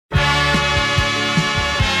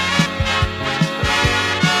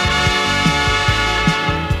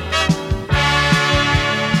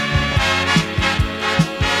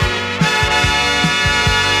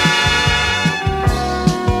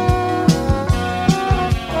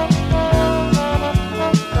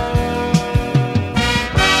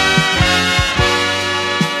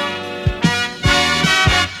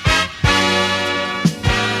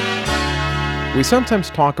We sometimes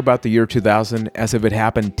talk about the year 2000 as if it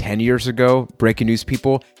happened 10 years ago. Breaking news,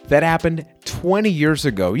 people. That happened 20 years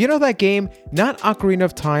ago. You know that game? Not Ocarina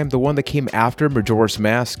of Time, the one that came after Majora's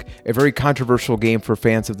Mask, a very controversial game for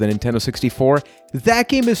fans of the Nintendo 64. That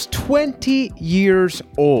game is 20 years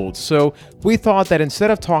old. So we thought that instead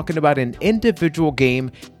of talking about an individual game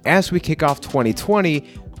as we kick off 2020,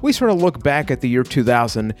 we sort of look back at the year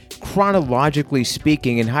 2000, chronologically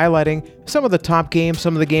speaking, and highlighting some of the top games,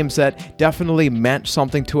 some of the games that definitely meant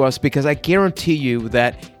something to us, because I guarantee you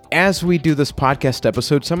that as we do this podcast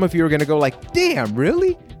episode, some of you are going to go like, damn,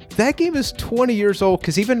 really? That game is 20 years old?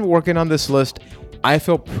 Because even working on this list, I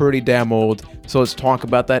feel pretty damn old. So let's talk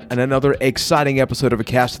about that and another exciting episode of A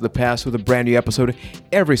Cast of the Past with a brand new episode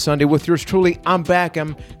every Sunday with yours truly. I'm back.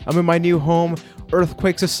 I'm in my new home.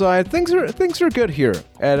 Earthquakes aside, things are good here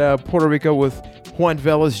at Puerto Rico with Juan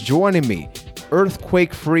Velez joining me.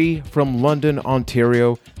 Earthquake free from London,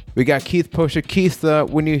 Ontario. We got Keith Posha. Keith,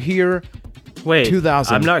 when you hear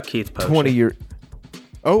 2000, I'm not Keith Posha. 20 year.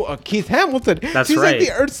 Oh, Keith Hamilton. That's He's right. Like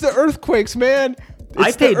it's the earthquakes, man.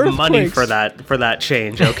 I paid money for that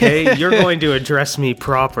change. Okay, you're going to address me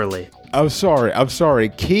properly. I'm sorry,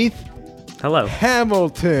 Keith. Hello,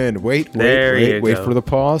 Hamilton. Wait for the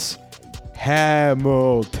pause.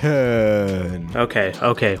 Hamilton. Okay.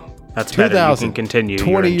 That's better. You can continue.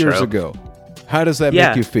 20 years ago. How does that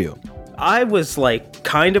make you feel? I was like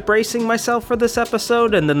kind of bracing myself for this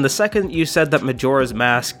episode, and then the second you said that Majora's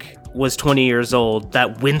Mask was 20 years old,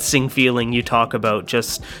 that wincing feeling you talk about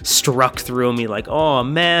just struck through me like, oh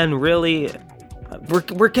man, really?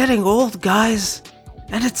 We're getting old, guys,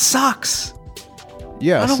 and it sucks.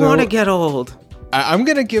 Yeah, I don't want to get old. I'm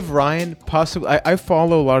going to give Ryan possibly... I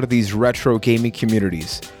follow a lot of these retro gaming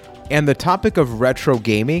communities, and the topic of retro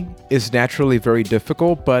gaming is naturally very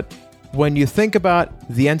difficult, but when you think about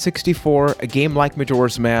the N64, a game like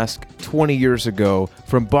Majora's Mask 20 years ago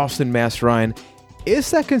from Boston, Mass, Ryan,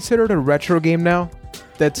 is that considered a retro game now?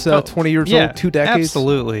 That's 20 years old, 2 decades?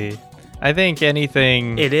 Absolutely. I think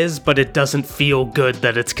anything... It is, but it doesn't feel good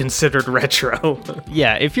that it's considered retro.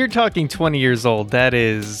 Yeah, if you're talking 20 years old, that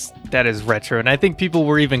is retro. And I think people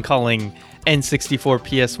were even calling N64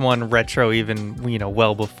 PS1 retro even,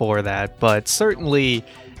 well before that. But certainly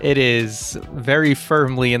it is very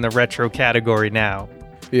firmly in the retro category now.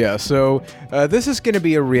 Yeah, so this is going to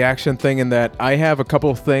be a reaction thing in that I have a couple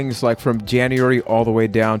of things like from January all the way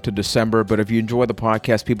down to December. But if you enjoy the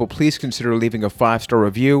podcast, people, please consider leaving a 5-star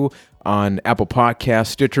review on Apple Podcasts,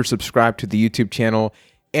 Stitcher, subscribe to the YouTube channel.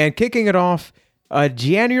 And kicking it off,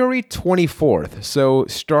 January 24th. So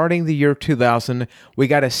starting the year 2000, we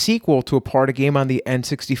got a sequel to a party game on the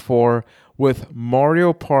N64 with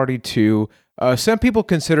Mario Party 2. Some people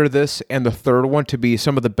consider this and the third one to be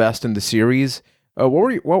some of the best in the series.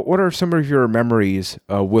 What are some of your memories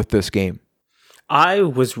with this game? I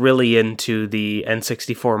was really into the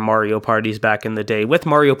N64 Mario parties back in the day, with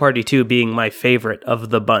Mario Party 2 being my favorite of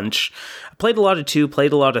the bunch. I played a lot of 2,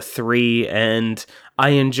 played a lot of 3, and I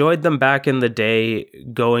enjoyed them back in the day.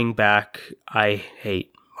 Going back, I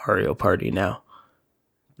hate Mario Party now.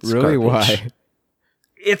 It's really? Garbage. Why?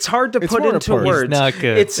 It's hard to put into words. It's not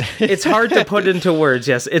good. It's hard to put into words.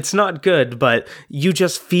 Yes, it's not good, but you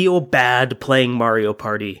just feel bad playing Mario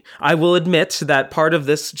Party. I will admit that part of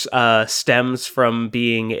this stems from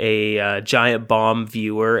being a Giant Bomb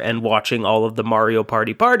viewer and watching all of the Mario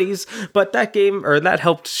Party parties, but that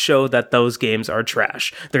helped show that those games are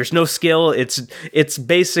trash. There's no skill. It's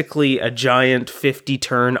basically a giant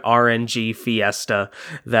 50-turn RNG fiesta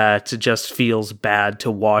that just feels bad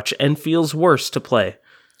to watch and feels worse to play.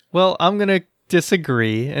 Well, I'm going to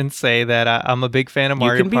disagree and say that I'm a big fan of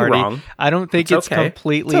Mario Party. You can be wrong. I don't think it's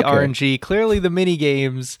completely RNG. Clearly, the mini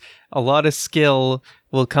games, a lot of skill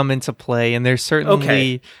will come into play, and there's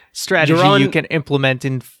certainly strategy you can implement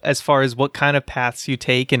in as far as what kind of paths you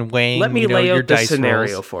take and weighing. Let me lay out the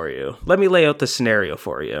scenario rolls. for you. Let me lay out the scenario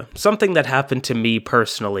for you. Something that happened to me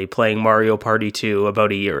personally playing Mario Party 2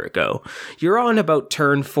 about a year ago. You're on about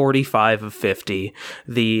turn 45 of 50.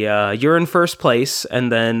 You're in first place,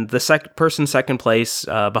 and then the second place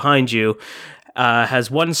behind you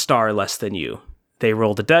has 1 star less than you. They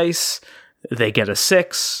roll the dice. They get a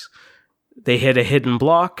 6. They hit a hidden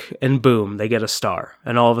block, and boom, they get a star.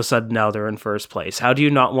 And all of a sudden, now they're in first place. How do you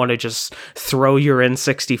not want to just throw your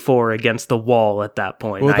N64 against the wall at that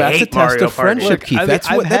point? Well, that's a test Mario of friendship, Party. Keith. That's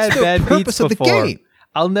the purpose of the game.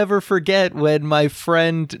 I'll never forget when my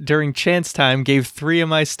friend during chance time gave 3 of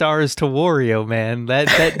my stars to Wario, man.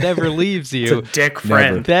 That never leaves you. It's a dick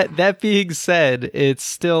friend. That being said, it's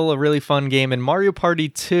still a really fun game, and Mario Party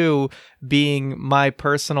 2 being my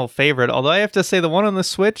personal favorite. Although I have to say the one on the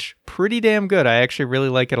Switch, pretty damn good. I actually really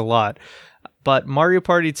like it a lot. But Mario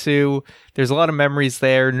Party 2, there's a lot of memories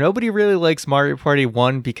there. Nobody really likes Mario Party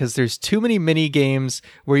 1 because there's too many mini games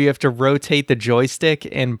where you have to rotate the joystick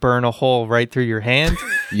and burn a hole right through your hand.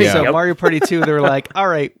 Yeah. So Yep. Mario Party 2, they're like, all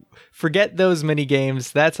right, forget those mini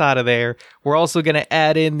games. That's out of there. We're also going to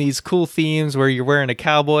add in these cool themes where you're wearing a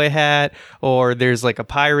cowboy hat or there's like a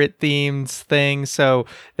pirate themed thing. So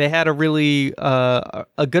they had a really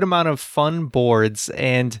a good amount of fun boards.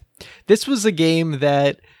 And this was a game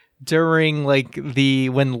that during like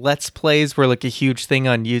when Let's Plays were like a huge thing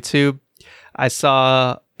on YouTube, I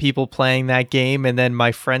saw people playing that game, and then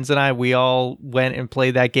my friends and I, we all went and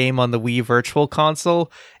played that game on the Wii Virtual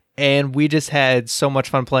Console, and we just had so much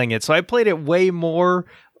fun playing it. So I played it way more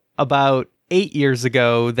about 8 years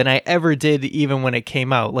ago than I ever did even when it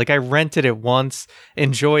came out. Like I rented it once,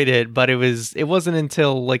 enjoyed it, but it wasn't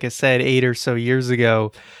until, like I said, 8 or so years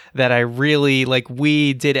ago that I really, like,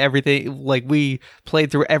 we did everything. Like we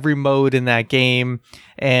played through every mode in that game,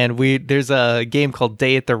 and there's a game called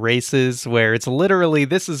Day at the Races where it's literally,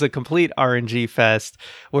 this is a complete RNG fest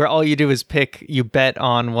where all you do is you bet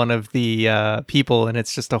on one of the people, and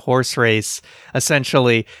it's just a horse race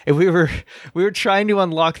essentially. And we were trying to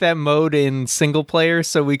unlock that mode in single player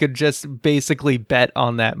so we could just basically bet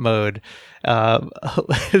on that mode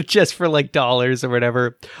just for like dollars or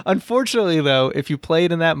whatever. Unfortunately though, if you play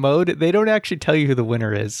it in that mode, they don't actually tell you who the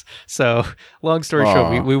winner is. So long story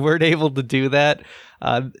short, we weren't able to do that.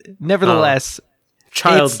 Nevertheless,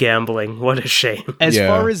 Child gambling. What a shame. As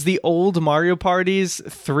far as the old Mario parties,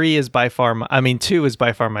 2 is by far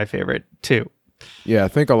my favorite too. Yeah, I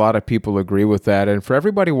think a lot of people agree with that. And for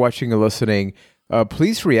everybody watching and listening,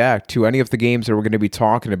 please react to any of the games that we're going to be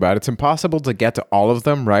talking about. It's impossible to get to all of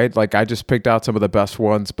them, right? Like I just picked out some of the best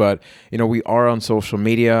ones, but we are on social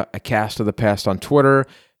media, A Cast of the Past on Twitter,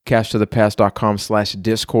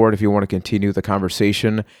 castofthepast.com/Discord if you want to continue the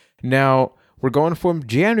conversation. Now, we're going from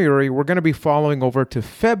January, we're going to be following over to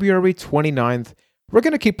February 29th. We're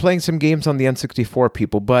going to keep playing some games on the N64,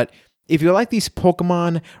 people, but if you like these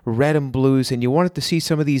Pokemon Red and Blues and you wanted to see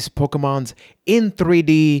some of these Pokemons in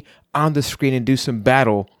 3D on the screen and do some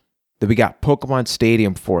battle, then we got Pokemon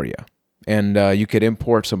Stadium for you. And you could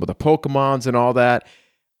import some of the Pokemons and all that.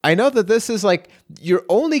 I know that this is like, you're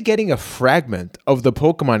only getting a fragment of the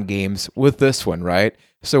Pokemon games with this one, right?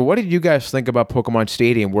 So what did you guys think about Pokemon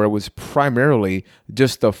Stadium, where it was primarily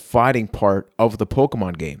just the fighting part of the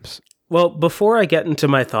Pokemon games? Well, before I get into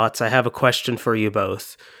my thoughts, I have a question for you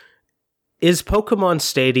both. Is Pokemon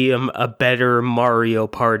Stadium a better Mario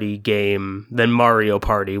Party game than Mario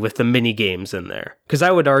Party with the mini games in there? Because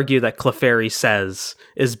I would argue that Clefairy Says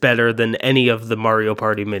is better than any of the Mario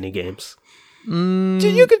Party mini games.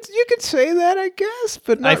 You could say that, I guess,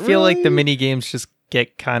 but not I feel really. like the mini games just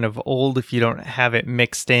get kind of old if you don't have it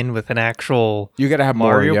mixed in with an actual You gotta have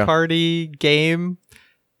Mario more, yeah. Party game.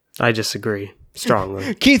 I disagree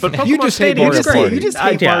strongly. Keith, But you Pokemon just hate Stadium Mario is great. Party. You just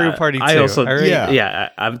hate Mario Party too. I also, all right? Yeah.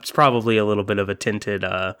 it's probably a little bit of a tinted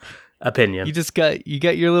opinion. You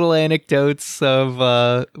got your little anecdotes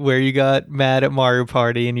of where you got mad at Mario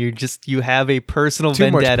Party, and you have a personal Too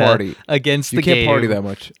much vendetta party. against You the can't game. party that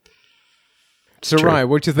much. So True. Ryan,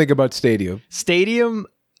 what do you think about Stadium? Stadium,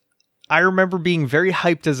 I remember being very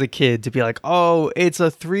hyped as a kid to be like, oh, it's a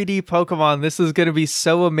 3D Pokemon. This is going to be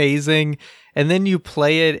so amazing. And then you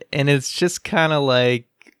play it and it's just kind of like,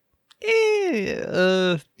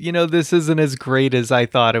 this isn't as great as I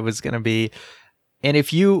thought it was going to be. And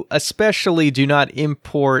if you especially do not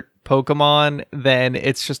import Pokemon, then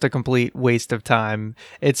it's just a complete waste of time.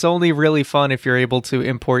 It's only really fun if you're able to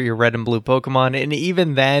import your red and blue Pokemon. And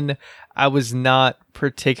even then, I was not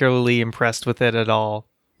particularly impressed with it at all.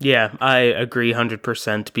 Yeah, I agree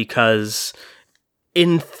 100% because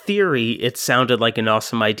in theory, it sounded like an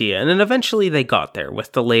awesome idea. And then eventually they got there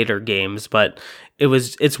with the later games, but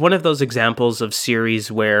it's one of those examples of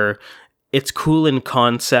series where it's cool in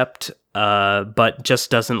concept, but just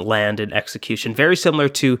doesn't land in execution. Very similar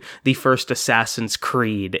to the first Assassin's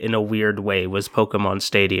Creed in a weird way was Pokemon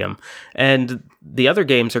Stadium. And the other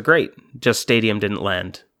games are great, just Stadium didn't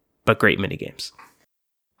land, but great minigames.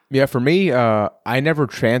 Yeah, for me, I never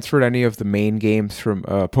transferred any of the main games from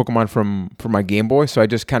Pokemon from my Game Boy, so I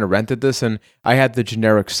just kind of rented this, and I had the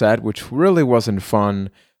generic set, which really wasn't fun,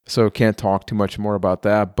 so can't talk too much more about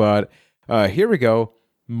that. But here we go.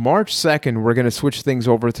 March 2nd, we're going to switch things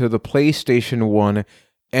over to the PlayStation 1,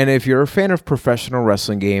 and if you're a fan of professional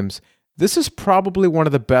wrestling games, this is probably one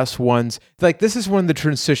of the best ones. Like, this is when the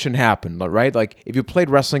transition happened, right? Like, if you played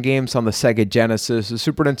wrestling games on the Sega Genesis, the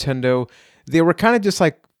Super Nintendo, they were kind of just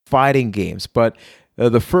like fighting games, but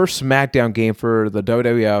the first SmackDown game for the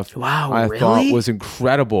WWF, Wow, I really? thought was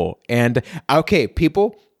incredible. And okay,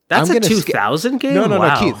 people, That's a 2000 game? No,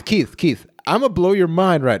 Wow. Keith. I'm going to blow your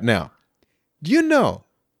mind right now. Do you know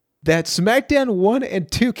that SmackDown 1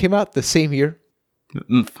 and 2 came out the same year?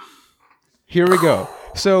 Here we go.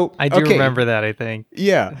 So I do remember that, I think.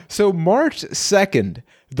 Yeah. So March 2nd,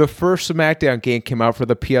 the first SmackDown game came out for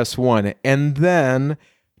the PS1. And then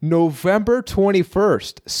November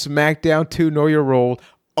 21st, SmackDown 2 Know Your Role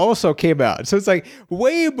also came out. So it's like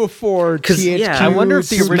way before THQ. yeah, I wonder if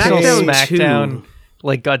the original SmackDown SmackDown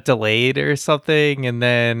like got delayed or something, and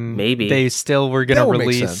then Maybe. they still were going That to would make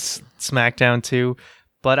release sense. SmackDown 2.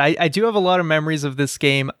 But I do have a lot of memories of this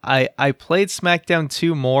game. I played SmackDown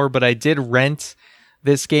 2 more, but I did rent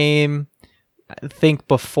this game, I think,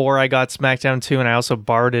 before I got SmackDown 2, and I also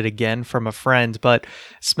borrowed it again from a friend. But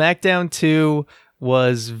SmackDown 2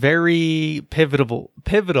 was very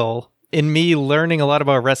pivotal in me learning a lot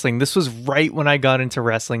about wrestling. This was right when I got into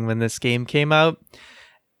wrestling when this game came out.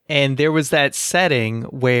 And there was that setting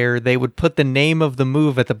where they would put the name of the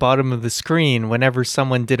move at the bottom of the screen whenever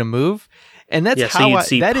someone did a move. And that's So how you'd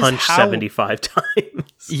see punch 75 times.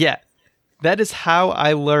 Yeah. That is how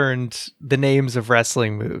I learned the names of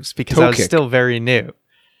wrestling moves, because Toe I was kick. still very new.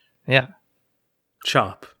 Yeah.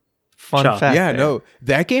 Chop. Fun Chop. fact. Yeah, there. no,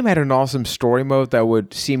 that game had an awesome story mode that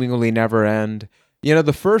would seemingly never end. You know,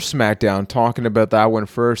 the first SmackDown, talking about that one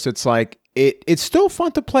first, it's like, it's still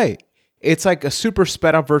fun to play. It's like a super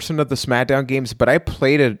sped up version of the SmackDown games, but I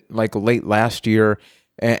played it like late last year,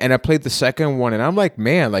 and I played the second one, and I'm like,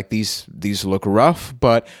 man, like these look rough,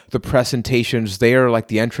 but the presentations there, like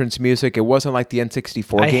the entrance music, it wasn't like the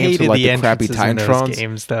N64 I games hated or like the the crappy entrances in those Timetrons.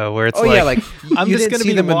 games, though, where it's Oh, like, yeah, like, I'm you just didn't going to see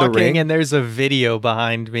be them in the walking ring. and there's a video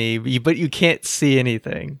behind me, but you can't see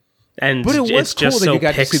anything. And But it was it's cool just that so you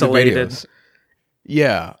got to see the pixelated. videos.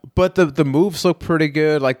 Yeah, but the moves look pretty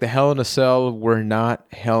good. Like the Hell in a Cell were not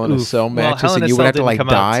Hell in a Oof. Cell Well, matches, Hell in and a you would Cell have to didn't like come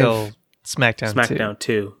out dive. till SmackDown 2. SmackDown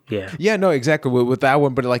 2. Yeah. Yeah, no, exactly with that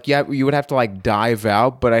one. But like, yeah, you would have to like dive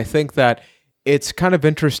out. But I think that it's kind of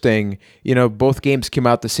interesting. You know, both games came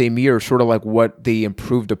out the same year, sort of like what they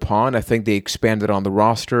improved upon. I think they expanded on the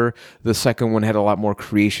roster. The second one had a lot more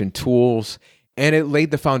creation tools, and it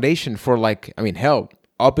laid the foundation for like, I mean, hell,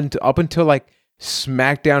 up until like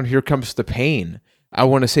SmackDown Here Comes the Pain. I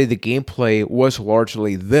want to say the gameplay was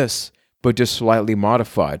largely this, but just slightly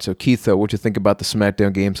modified. So Keith, what'd you think about the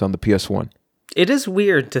SmackDown games on the PS1? It is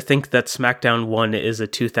weird to think that SmackDown 1 is a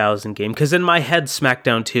 2000 game, because in my head,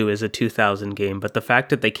 SmackDown 2 is a 2000 game, but the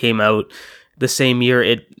fact that they came out the same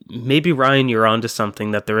year, maybe, Ryan, you're onto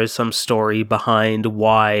something, that there is some story behind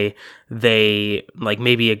why they, like,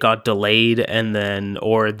 maybe it got delayed and then,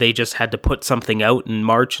 or they just had to put something out in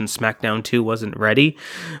March and SmackDown 2 wasn't ready,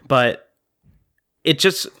 but it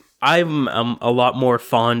just... I'm a lot more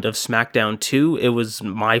fond of SmackDown 2. It was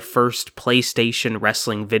my first PlayStation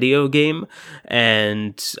wrestling video game,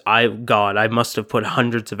 and I must have put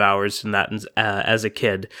hundreds of hours in that as a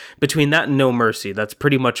kid. Between that and No Mercy, that's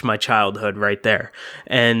pretty much my childhood right there.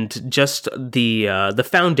 And just the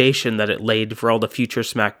foundation that it laid for all the future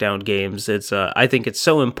SmackDown games, I think it's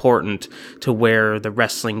so important to where the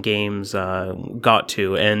wrestling games got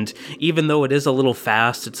to. And even though it is a little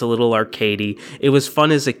fast, it's a little arcadey, it was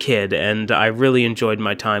fun as a kid. And I really enjoyed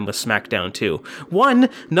my time with SmackDown 2. 1,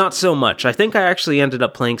 not so much. I think I actually ended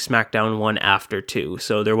up playing SmackDown 1 after 2,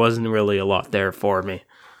 so there wasn't really a lot there for me.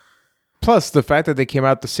 Plus, the fact that they came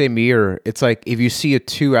out the same year, it's like if you see a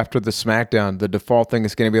 2 after the SmackDown, the default thing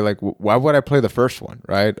is going to be like, why would I play the first one,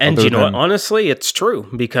 right? And Other you know what? than- Honestly, it's true,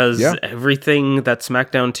 because everything that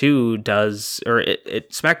SmackDown 2 does, or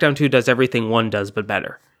SmackDown 2 does everything 1 does, but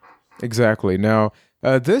better. Exactly. Now,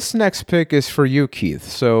 this next pick is for you, Keith.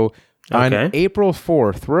 So on Okay. April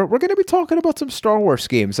 4th, we're going to be talking about some Star Wars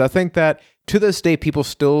games. I think that to this day, people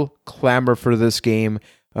still clamor for this game,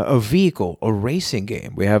 a vehicle, a racing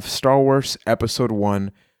game. We have Star Wars Episode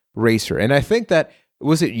 1 Racer. And I think that,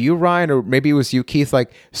 was it you, Ryan, or maybe it was you, Keith?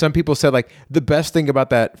 Like, some people said, like, the best thing about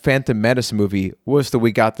that Phantom Menace movie was that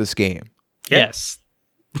we got this game. Yeah. Yes.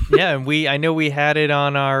 Yeah, and I know we had it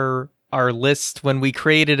on our list when we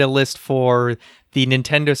created a list for the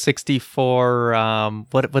Nintendo 64.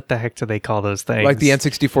 What the heck do they call those things? Like the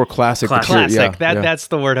N64 Classic. the Classic. pure- Classic. That's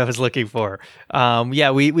the word I was looking for.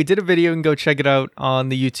 We did a video, and go check it out on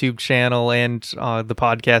the YouTube channel and the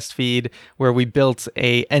podcast feed, where we built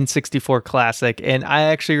a N64 Classic, and I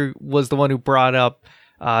actually was the one who brought up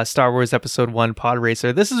Star Wars Episode 1 Pod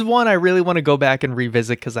Racer. This is one I really want to go back and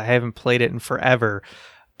revisit because I haven't played it in forever.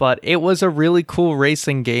 But it was a really cool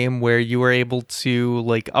racing game where you were able to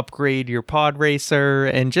like upgrade your pod racer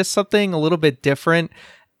and just something a little bit different.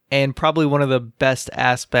 and probably one of the best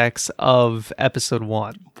aspects of episode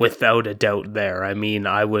 1. Without a doubt there. I mean,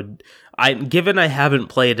 given I haven't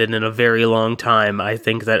played it in a very long time, I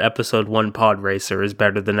think that episode 1 Pod Racer is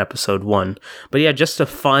better than episode 1. But yeah, just a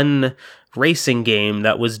fun racing game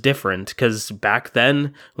that was different, because back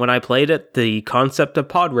then when I played it, the concept of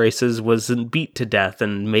pod races was beat to death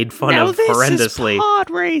and made fun of horrendously. Is pod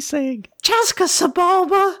racing. Chaska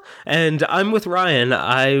Sabalba! And I'm with Ryan.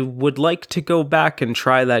 I would like to go back and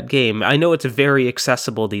try that game. I know it's very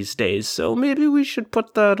accessible these days, so maybe we should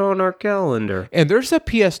put that on our calendar. And there's a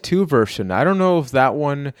PS2 version. I don't know if that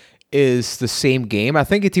one is the same game. I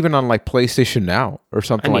think it's even on like PlayStation Now or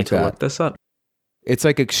something like that. I need to look this up. It's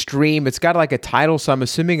like extreme. It's got like a title, so I'm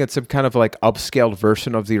assuming it's some kind of like upscaled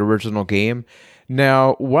version of the original game.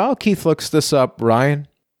 Now, while Keith looks this up, Ryan,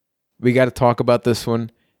 we got to talk about this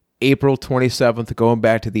one. April 27th, going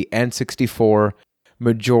back to the N64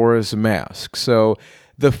 Majora's Mask. So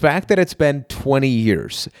the fact that it's been 20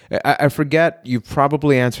 years, I forget, you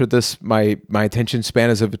probably answered this. My attention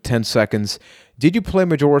span is of 10 seconds. Did you play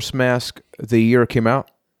Majora's Mask the year it came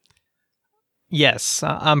out? Yes,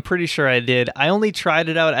 I'm pretty sure I did. I only tried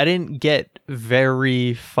it out. I didn't get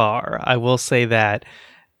very far. I will say that.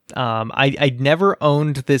 I never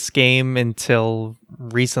owned this game until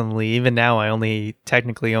recently. Even now, I only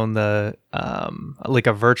technically own the like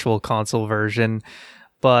a virtual console version.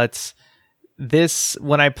 But this,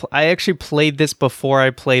 when I actually played this before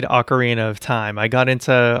I played Ocarina of Time. I got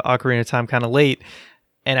into Ocarina of Time kind of late.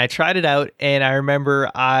 And I tried it out, and I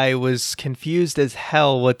remember I was confused as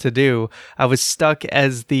hell what to do. I was stuck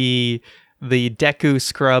as the Deku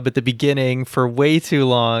scrub at the beginning for way too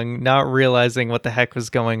long, not realizing what the heck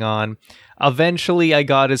was going on. Eventually, I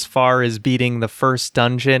got as far as beating the first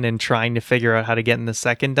dungeon and trying to figure out how to get in the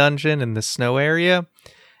second dungeon in the snow area.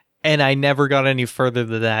 And I never got any further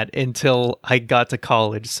than that until I got to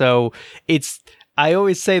college. So I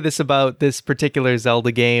always say this about this particular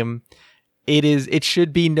Zelda game. It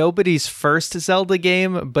should be nobody's first Zelda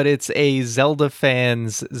game, but it's a Zelda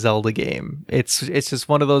fan's Zelda game. It's just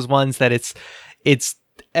one of those ones that it's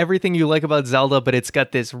everything you like about Zelda, but it's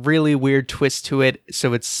got this really weird twist to it,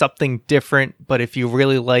 so it's something different, but if you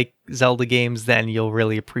really like Zelda games, then you'll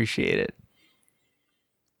really appreciate it.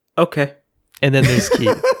 Okay. And then there's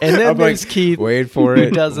Keith. And then there's Keith. Wait for it.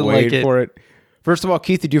 Who doesn't wait like it. for it. First of all,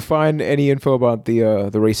 Keith, did you find any info about the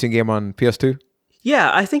racing game on PS2?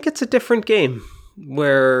 Yeah, I think it's a different game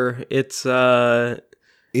where it's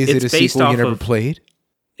Is it a sequel you never played?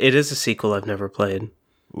 It is a sequel I've never played.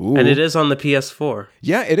 Ooh. And it is on the PS4.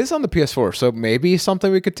 Yeah, it is on the PS4, so maybe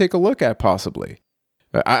something we could take a look at, possibly.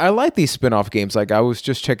 I like these spin-off games. Like, I was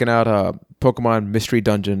just checking out Pokemon Mystery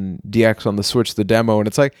Dungeon DX on the Switch, the demo,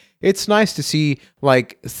 and it's nice to see,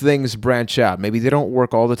 like, things branch out. Maybe they don't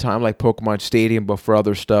work all the time like Pokemon Stadium, but for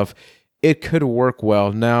other stuff, it could work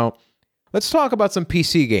well. Now, let's talk about some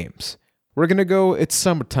PC games. We're going to go, it's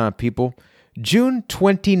summertime, people. June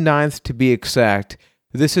 29th, to be exact.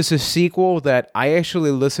 This is a sequel that I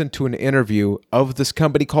actually listened to an interview of this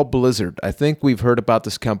company called Blizzard. I think we've heard about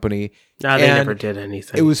this company. No, they never did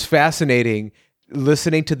anything. It was fascinating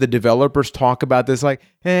listening to the developers talk about this. Like,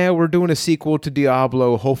 we're doing a sequel to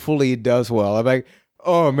Diablo. Hopefully it does well. I'm like,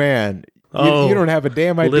 oh, man. You don't have a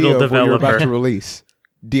damn idea of what you're about to release.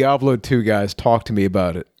 Diablo 2, guys, talk to me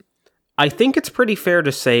about it. I think it's pretty fair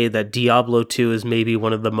to say that Diablo 2 is maybe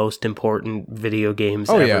one of the most important video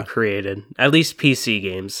games ever created. At least PC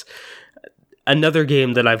games. Another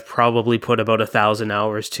game that I've probably put about 1,000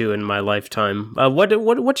 hours to in my lifetime.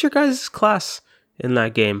 What's your guys' class in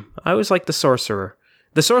that game? I was like the Sorcerer.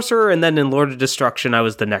 The Sorcerer, and then in Lord of Destruction, I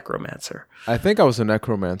was the Necromancer. I think I was a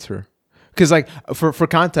Necromancer. Because, like, for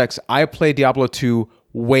context, I played Diablo 2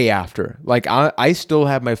 way after. Like, I still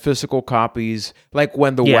have my physical copies. Like,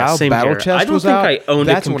 when the WoW Battle Chest was out, I don't think I owned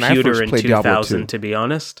a computer in 2000, to be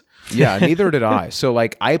honest. Yeah, neither did I. So,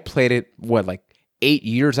 like, I played it, 8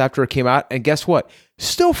 years after it came out, and guess what?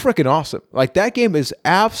 Still freaking awesome. Like, that game is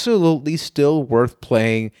absolutely still worth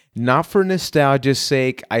playing, not for nostalgia's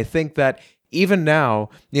sake. I think that even now,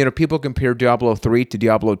 people compare Diablo 3 to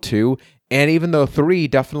Diablo 2, and even though 3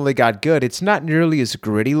 definitely got good, it's not nearly as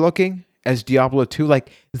gritty looking as Diablo 2. Like,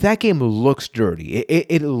 that game looks dirty.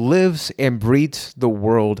 It lives and breathes the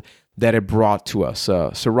world that it brought to us.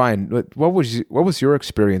 So Ryan, what was your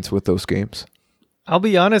experience with those games? I'll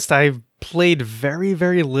be honest, I've played very,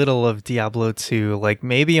 very little of Diablo 2, like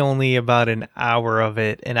maybe only about an hour of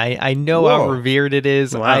it. And I know how revered it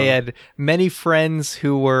is. Wow. I had many friends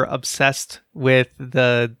who were obsessed with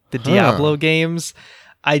the Diablo games.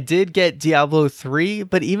 I did get Diablo 3,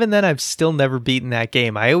 but even then I've still never beaten that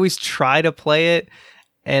game. I always try to play it,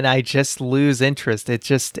 and I just lose interest.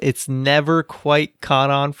 It's never quite caught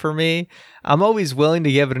on for me. I'm always willing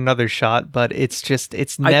to give it another shot, but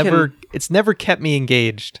it's never kept me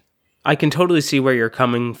engaged. I can totally see where you're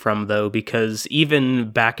coming from, though, because even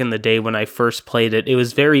back in the day when I first played it, it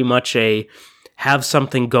was very much a have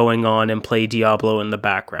something going on and play Diablo in the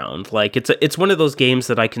background. Like, it's one of those games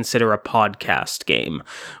that I consider a podcast game,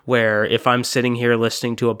 where if I'm sitting here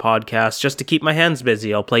listening to a podcast just to keep my hands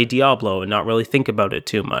busy, I'll play Diablo and not really think about it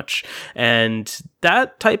too much. And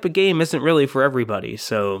that type of game isn't really for everybody,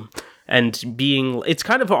 so... And it's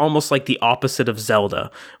kind of almost like the opposite of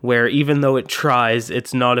Zelda, where even though it tries,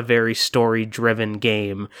 it's not a very story-driven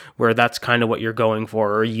game, where that's kind of what you're going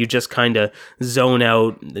for, or you just kind of zone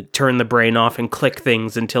out, turn the brain off, and click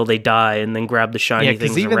things until they die, and then grab the shiny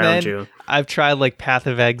things even around then, you. I've tried like Path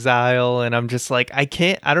of Exile, and I'm just like, I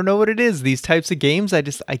don't know what it is. These types of games, I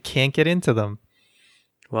can't get into them.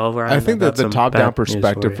 Well, Ryan, I think that the top-down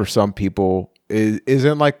perspective for some people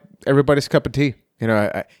isn't like everybody's cup of tea. You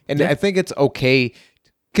know, I think it's okay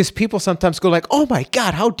because people sometimes go like, oh my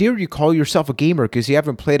God, how dare you call yourself a gamer because you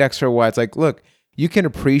haven't played X or Y. It's like, look, you can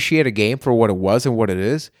appreciate a game for what it was and what it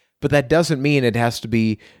is, but that doesn't mean it has to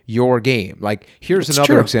be your game. Like, here's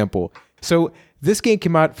another example. So this game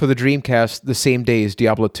came out for the Dreamcast the same day as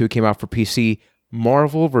Diablo 2 came out for PC.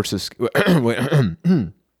 Marvel versus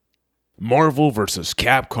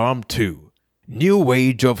Capcom 2, New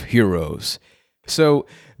Age of Heroes. So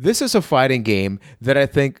this is a fighting game that I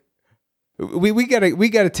think we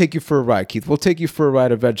gotta take you for a ride, Keith. We'll take you for a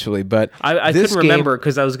ride eventually. But I couldn't remember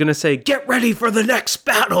because I was gonna say get ready for the next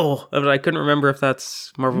battle, but I couldn't remember if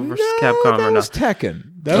that's Marvel vs. Capcom or not. That was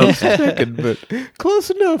Tekken, but close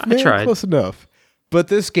enough, man. I tried. Close enough. But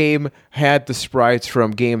this game had the sprites from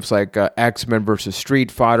games like X-Men versus Street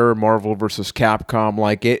Fighter, Marvel versus Capcom.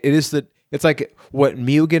 Like it's like what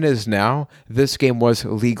Mugen is now, this game was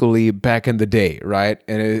legally back in the day, right?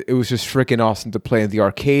 And it was just freaking awesome to play in the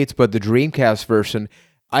arcades. But the Dreamcast version,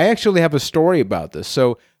 I actually have a story about this.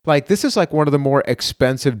 So, like, this is like one of the more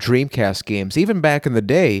expensive Dreamcast games. Even back in the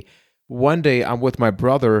day, one day I'm with my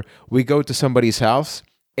brother, we go to somebody's house,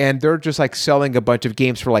 and they're just like selling a bunch of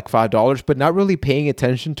games for like $5, but not really paying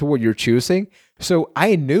attention to what you're choosing. So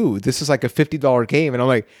I knew this is like a $50 game, and I'm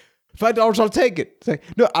like, $5, I'll take it. It's like,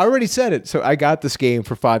 no, I already said it. So I got this game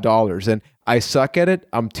for $5, and I suck at it.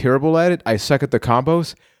 I'm terrible at it. I suck at the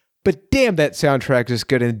combos. But damn, that soundtrack is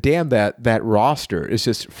good, and damn, that roster is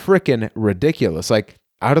just freaking ridiculous. Like,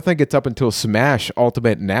 I don't think it's up until Smash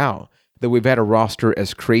Ultimate now that we've had a roster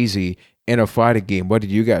as crazy in a fighting game. What did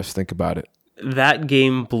you guys think about it? That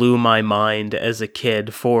game blew my mind as a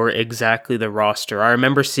kid for exactly the roster. I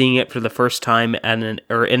remember seeing it for the first time in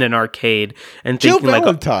an arcade and thinking, Jill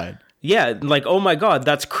Valentine. Yeah, like, oh my God,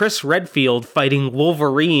 that's Chris Redfield fighting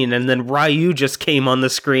Wolverine, and then Ryu just came on the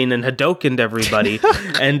screen and Hadokened everybody,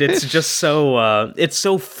 and it's just it's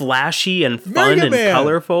so flashy and fun and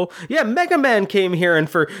colorful. Yeah, Mega Man came here, and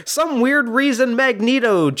for some weird reason,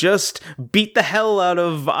 Magneto just beat the hell out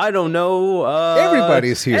of, I don't know,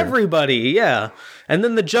 everybody's here. Everybody, yeah. And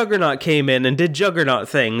then the Juggernaut came in and did Juggernaut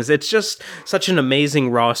things. It's just such an amazing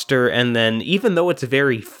roster. And then even though it's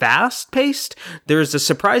very fast-paced, there's a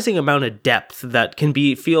surprising amount of depth that can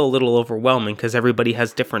feel a little overwhelming because everybody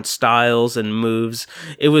has different styles and moves.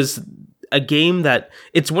 It was a game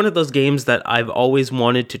it's one of those games that I've always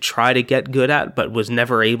wanted to try to get good at, but was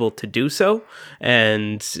never able to do so.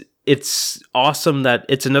 And it's awesome that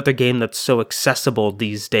it's another game that's so accessible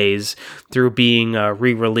these days through being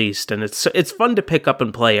re-released, and it's fun to pick up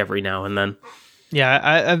and play every now and then. Yeah,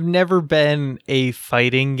 I've never been a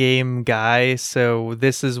fighting game guy, so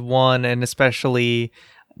this is one, and especially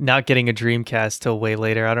not getting a Dreamcast till way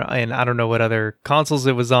later. I don't know what other consoles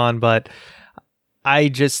it was on, but I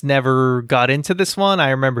just never got into this one.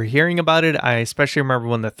 I remember hearing about it. I especially remember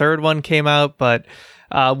when the third one came out, but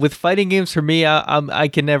with fighting games, for me, I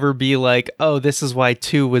can never be like, oh, this is why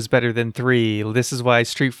 2 was better than 3. This is why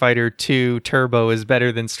Street Fighter 2 Turbo is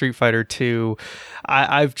better than Street Fighter 2.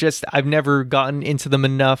 I've never gotten into them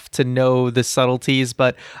enough to know the subtleties,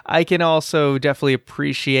 but I can also definitely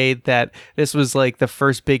appreciate that this was like the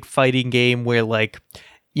first big fighting game where, like,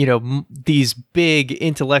 you know, these big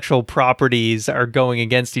intellectual properties are going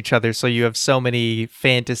against each other. So you have so many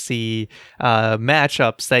fantasy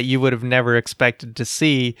matchups that you would have never expected to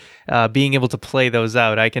see. Being able to play those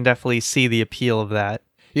out, I can definitely see the appeal of that.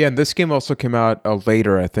 Yeah, and this game also came out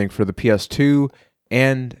later, I think, for the PS2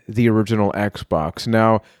 and the original Xbox.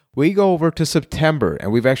 Now, we go over to September, and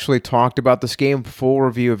we've actually talked about this game, full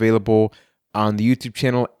review available on the YouTube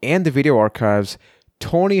channel and the video archives.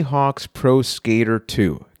 Tony Hawk's Pro Skater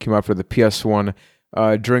 2 came out for the PS1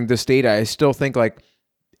 during this date. I still think, like,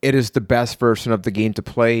 it is the best version of the game to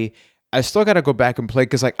play. I still got to go back and play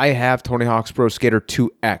because like I have Tony Hawk's Pro Skater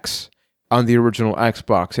 2X on the original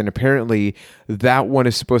Xbox, and apparently that one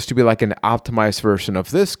is supposed to be like an optimized version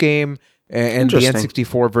of this game, and the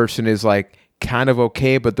N64 version is like kind of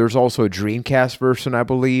okay, but there's also a Dreamcast version, I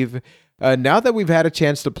believe. Now that we've had a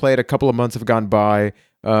chance to play it, a couple of months have gone by,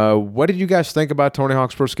 what did you guys think about Tony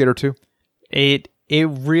Hawk's Pro Skater 2? It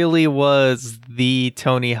really was the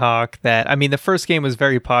Tony Hawk that, I mean, the first game was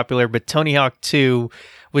very popular, but Tony Hawk 2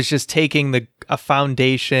 was just taking a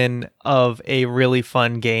foundation of a really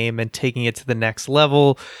fun game and taking it to the next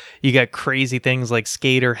level. You got crazy things like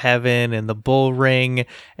Skater Heaven and the Bull Ring,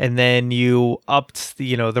 and then you upped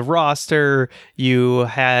the roster. You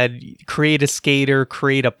had create a skater,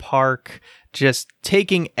 create a park, just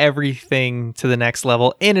taking everything to the next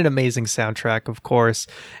level, and an amazing soundtrack, of course.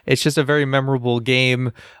 It's just a very memorable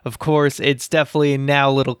game. Of course, it's definitely now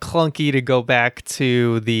a little clunky to go back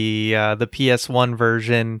to the PS1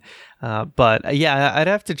 version. But yeah, I'd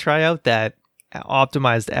have to try out that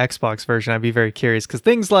optimized Xbox version. I'd be very curious because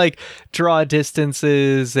things like draw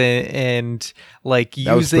distances and like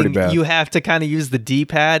using, you have to kind of use the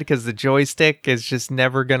D-pad because the joystick is just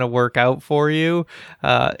never going to work out for you.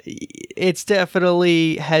 It's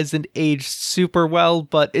definitely hasn't aged super well,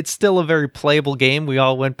 but it's still a very playable game. We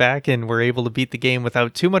all went back and were able to beat the game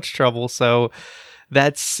without too much trouble. So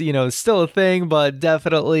that's, still a thing, but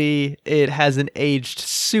definitely it hasn't aged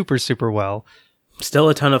super, super well. Still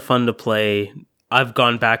a ton of fun to play. I've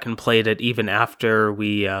gone back and played it even after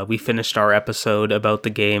we finished our episode about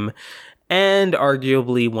the game, and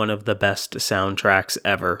arguably one of the best soundtracks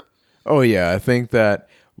ever. Oh yeah, I think that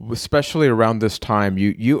especially around this time,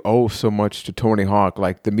 you owe so much to Tony Hawk.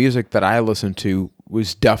 Like the music that I listened to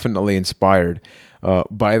was definitely inspired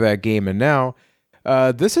by that game, and now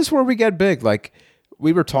this is where we get big. Like,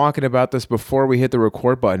 we were talking about this before we hit the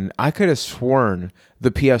record button. I could have sworn the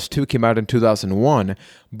PS2 came out in 2001,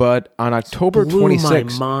 but on October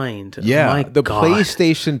 26th... my mind. Yeah, the God.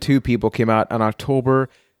 PlayStation 2 people came out on October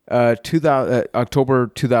 2000, October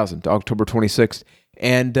 26th.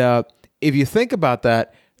 And if you think about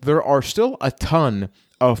that, there are still a ton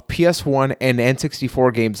of PS1 and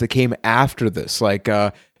N64 games that came after this. Like,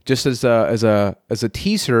 just as a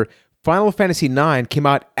teaser, Final Fantasy IX came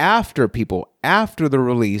out after the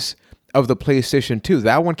release of the PlayStation 2.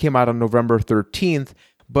 That one came out on November 13th,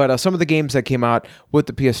 but some of the games that came out with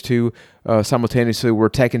the PS2 simultaneously were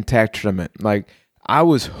Tekken Tag Tournament. Like, I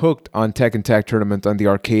was hooked on Tekken Tag Tournament on the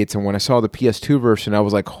arcades, and when I saw the PS2 version, I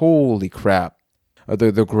was like, holy crap.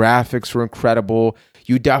 The graphics were incredible.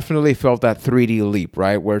 You definitely felt that 3D leap,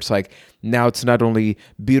 right? Where it's like, now it's not only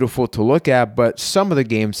beautiful to look at, but some of the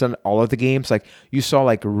games, and all of the games, like you saw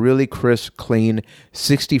like really crisp, clean,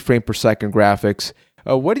 60 frame per second graphics.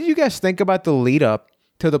 What did you guys think about the lead up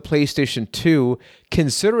to the PlayStation 2,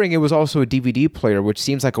 considering it was also a DVD player, which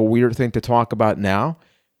seems like a weird thing to talk about now,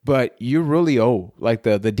 but you really owe like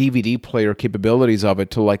the DVD player capabilities of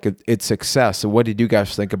it to like its success. So what did you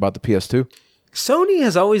guys think about the PS2? Sony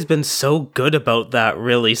has always been so good about that,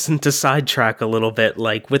 really, to sidetrack a little bit.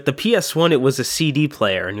 Like, with the PS1, it was a CD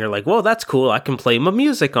player, and you're like, well, that's cool, I can play my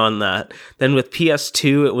music on that. Then with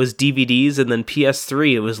PS2, it was DVDs, and then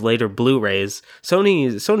PS3, it was later Blu-rays.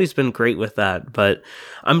 Sony's been great with that, but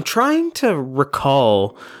I'm trying to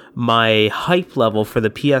recall my hype level for the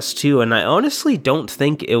PS2, and I honestly don't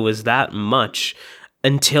think it was that much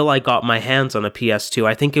until I got my hands on a PS2.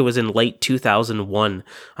 I think it was in late 2001.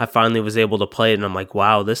 I finally was able to play it, and I'm like,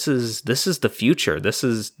 wow, this is the future.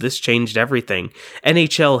 This changed everything.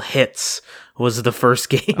 NHL Hits was the first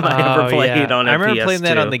game I ever played on a PS2. I remember playing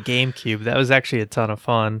that on the GameCube. That was actually a ton of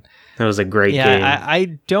fun. That was a great game.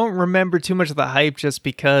 I don't remember too much of the hype just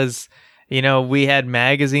because, we had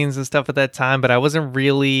magazines and stuff at that time, but I wasn't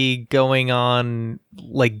really going on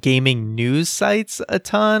like gaming news sites a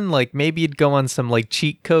ton. Like maybe you'd go on some like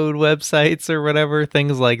cheat code websites or whatever,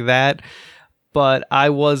 things like that. But I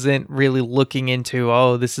wasn't really looking into,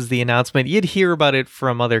 oh, this is the announcement. You'd hear about it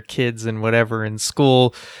from other kids and whatever in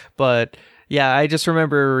school. But yeah, I just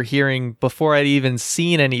remember hearing, before I'd even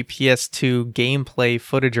seen any PS2 gameplay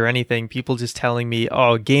footage or anything, people just telling me,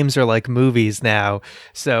 oh, games are like movies now.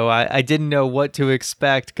 So I didn't know what to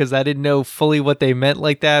expect because I didn't know fully what they meant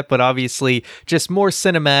like that. But obviously, just more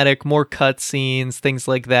cinematic, more cutscenes, things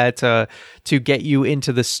like that to get you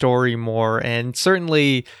into the story more. And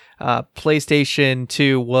certainly, PlayStation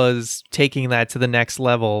 2 was taking that to the next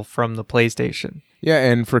level from the PlayStation. Yeah,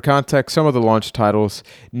 and for context, some of the launch titles,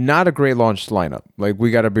 not a great launch lineup. Like,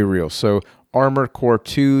 we got to be real. So, Armored Core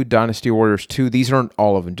 2, Dynasty Warriors 2. These aren't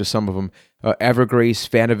all of them, just some of them. Evergrace,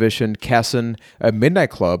 Vanavision, Kessen, Midnight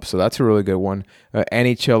Club, so that's a really good one.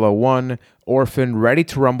 NHL 1, Orphan, Ready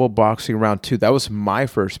to Rumble, Boxing Round 2. That was my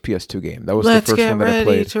first PS2 game. That was the first one that I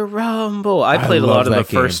played. Ready to Rumble. I played a lot of the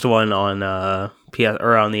first one on PS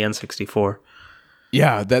or on the N64.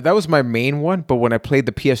 Yeah, that was my main one, but when I played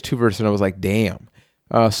the PS2 version, I was like, damn.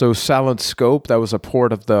 So Silent Scope, that was a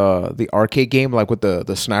port of the arcade game, like with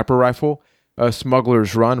the sniper rifle.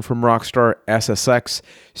 Smuggler's Run from Rockstar, SSX,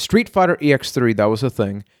 Street Fighter EX3, that was a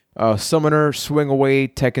thing. Summoner, Swing Away,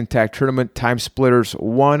 Tekken Tag Tournament, Time Splitters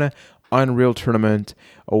 1, Unreal Tournament,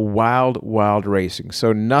 a Wild Racing.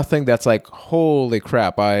 So nothing that's like, holy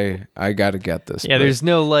crap, I gotta get this. Yeah, there's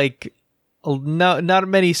no like, not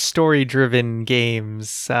many story-driven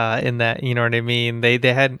games in that, you know what I mean? They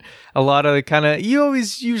had a lot of kind of, you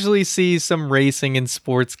always usually see some racing and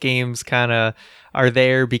sports games kind of are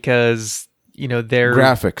there because, you know, they're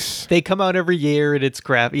graphics. They come out every year and it's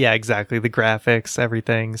yeah, exactly, the graphics,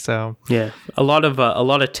 everything. So yeah, a lot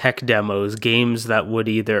of tech demos, games that would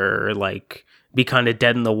either like be kind of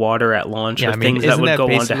dead in the water at launch, or things that would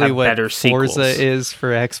go on to have better sequels. Forza is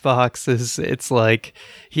for Xbox is it's like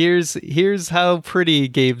here's how pretty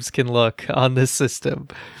games can look on this system.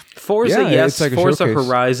 Forza, yes, like Forza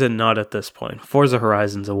Horizon, not at this point. Forza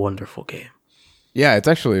Horizon's a wonderful game. Yeah, it's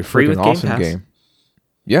actually a freaking awesome game.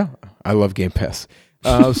 Yeah, I love Game Pass.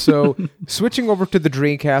 So switching over to the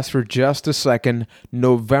Dreamcast for just a second,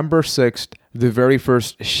 November 6th, the very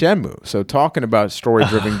first Shenmue. So talking about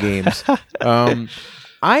story-driven games.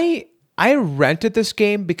 I rented this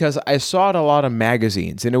game because I saw it a lot of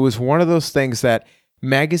magazines, and it was one of those things that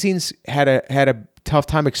magazines had a tough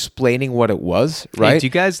time explaining what it was, right? Hey, do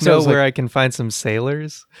you guys know where I can find some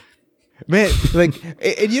sailors? Man, like,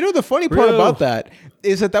 and you know the funny part about that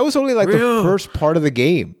is that was only like the first part of the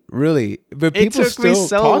game, really. But people still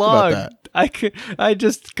talk about that. I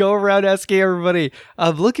just go around asking everybody,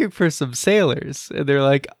 I'm looking for some sailors. And they're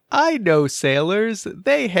like, I know sailors.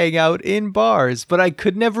 They hang out in bars, but I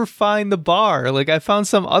could never find the bar. Like I found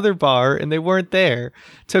some other bar and they weren't there.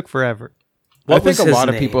 Took forever. I think a lot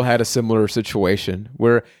of people had a similar situation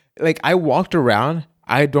where like I walked around.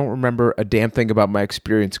 I don't remember a damn thing about my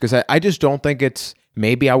experience because I just don't think it's,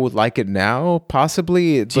 maybe I would like it now,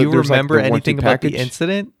 possibly. Do you remember anything about the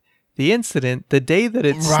incident? The incident, the day that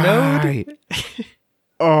it snowed?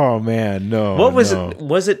 Oh, man, no. What was it?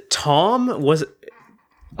 Was it Tom? Was it?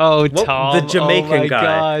 Oh, Tom. The Jamaican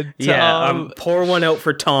guy. God, yeah, pour one out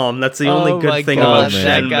for Tom. That's the only good thing about Shenmue.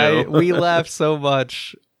 That guy, we laughed so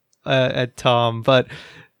much at Tom. But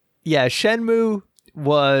yeah, Shenmue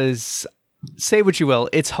was... Say what you will,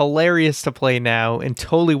 it's hilarious to play now and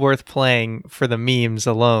totally worth playing for the memes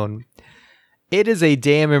alone. It is a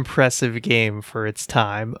damn impressive game for its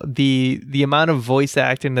time. The amount of voice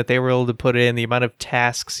acting that they were able to put in, the amount of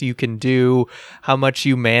tasks you can do, how much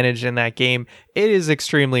you manage in that game, it is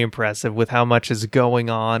extremely impressive with how much is going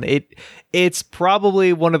on. It's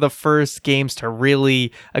probably one of the first games to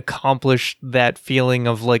really accomplish that feeling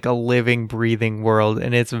of like a living, breathing world,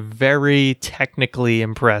 and it's very technically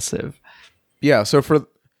impressive. Yeah, so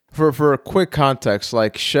for a quick context,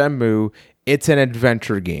 like Shenmue, it's an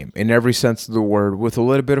adventure game in every sense of the word, with a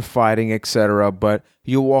little bit of fighting, etc. But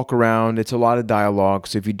you walk around, it's a lot of dialogue.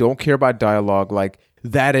 So if you don't care about dialogue, like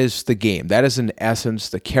that is the game. That is in essence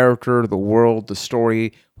the character, the world, the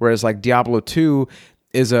story. Whereas like Diablo 2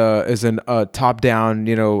 is a top-down,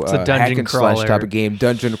 it's a dungeon hack and slash type of game,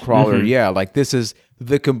 dungeon crawler. Mm-hmm. Yeah, like this is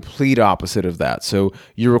the complete opposite of that. So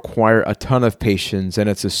you require a ton of patience, and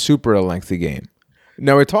it's a super lengthy game.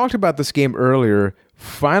 Now, I talked about this game earlier,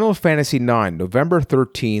 Final Fantasy IX, November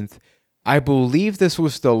 13th. I believe this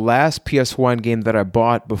was the last PS1 game that I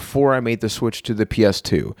bought before I made the switch to the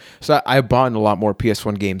PS2. So I bought a lot more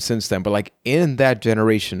PS1 games since then, but like in that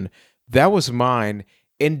generation, that was mine.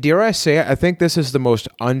 And dare I say, I think this is the most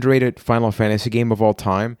underrated Final Fantasy game of all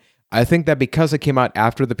time. I think that because it came out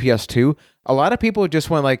after the PS2, a lot of people just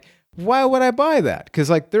went like, why would I buy that? Because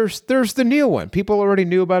like there's the new one. People already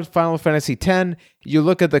knew about Final Fantasy X. You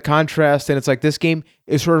look at the contrast and it's like this game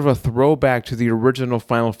is sort of a throwback to the original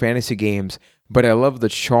Final Fantasy games. But I love the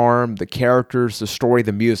charm, the characters, the story,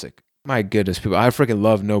 the music. My goodness, people. I freaking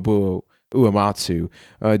love Nobuo Uematsu.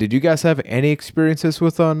 Did you guys have any experiences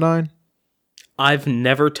with 9? I've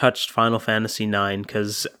never touched Final Fantasy IX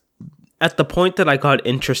because at the point that I got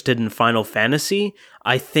interested in Final Fantasy,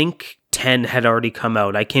 I think 10 had already come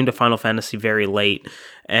out. I came to Final Fantasy very late,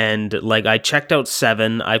 and like I checked out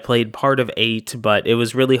 7, I played part of 8, but it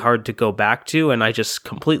was really hard to go back to, and I just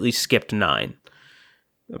completely skipped 9.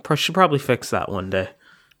 I should probably fix that one day.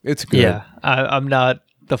 It's good. Yeah, I'm not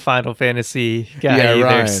the Final Fantasy guy either,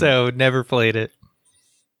 Ryan. so never played it.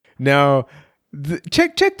 Now,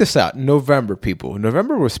 check this out. November, people.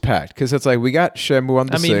 November was packed because it's like we got Shenmue on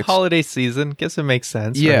the 6th. Holiday season. Guess it makes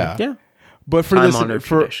sense. Yeah. Right? Yeah. But for Time-honored this,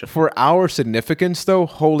 tradition. for our significance, though,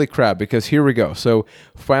 holy crap! Because here we go. So,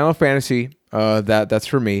 Final Fantasy, that's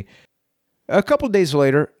for me. A couple days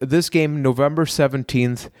later, this game, November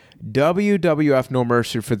 17th, WWF No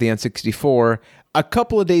Mercy for the N64. A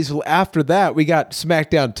couple of days after that, we got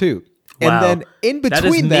SmackDown 2. Wow. And then in that is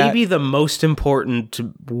between that, maybe the most important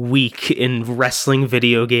week in wrestling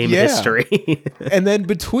video game history. and then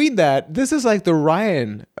between that, this is like the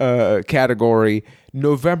Ryan category.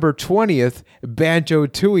 November 20th,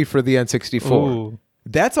 Banjo-Tooie for the N64. Ooh.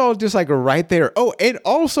 That's all just like right there. Oh, and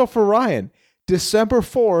also for Ryan, December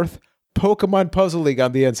 4th, Pokemon Puzzle League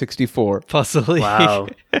on the N64. Puzzle League. Wow.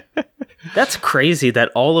 That's crazy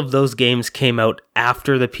that all of those games came out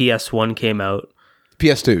after the PS1 came out.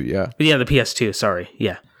 PS2, yeah. Yeah, the PS2, sorry.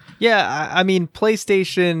 Yeah. Yeah, I mean,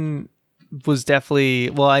 PlayStation was definitely,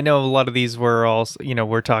 well, I know a lot of these were also,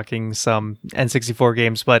 we're talking some N64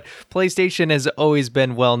 games, but PlayStation has always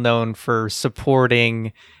been well known for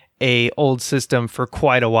supporting a old system for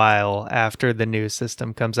quite a while after the new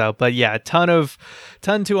system comes out. But yeah, ton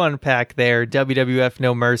to unpack there. WWF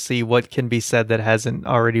No Mercy, what can be said that hasn't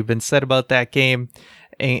already been said about that game?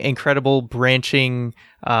 Incredible branching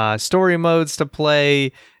story modes to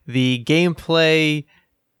play. The gameplay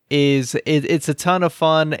it's a ton of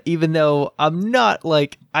fun, even though I'm not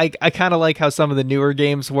like, I kind of like how some of the newer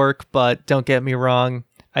games work, but don't get me wrong,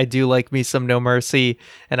 I do like me some No Mercy,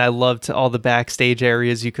 and I loved all the backstage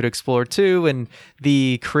areas you could explore too, and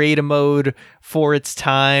the creative mode for its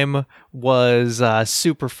time was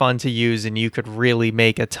super fun to use, and you could really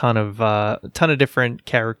make a ton of different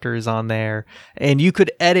characters on there, and you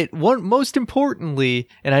could edit most importantly,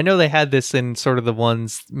 and I know they had this in sort of the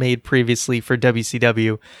ones made previously for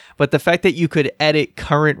WCW, but the fact that you could edit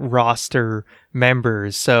current roster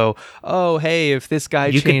members. So, oh hey, if this guy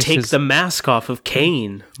you could changed take his... the mask off of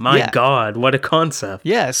Kane. My God, what a concept!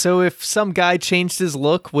 Yeah, so if some guy changed his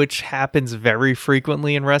look, which happens very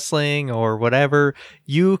frequently in wrestling or whatever,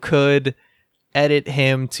 you could edit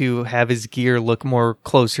him to have his gear look more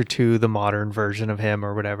closer to the modern version of him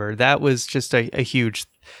or whatever. That was just a huge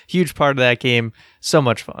part of that game. So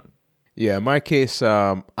much fun. Yeah, in my case,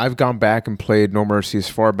 I've gone back and played No Mercy as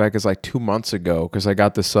far back as like 2 months ago because I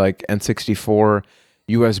got this like N64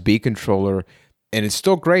 USB controller, and it's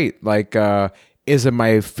still great. Like, is it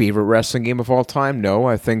my favorite wrestling game of all time? No,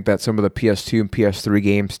 I think that some of the PS2 and PS3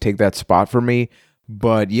 games take that spot for me.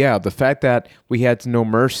 But yeah, the fact that we had No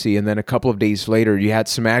Mercy, and then a couple of days later you had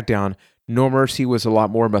SmackDown. No Mercy was a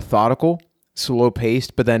lot more methodical, slow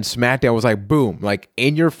paced, but then SmackDown was like boom, like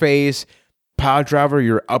in your face. Power Driver,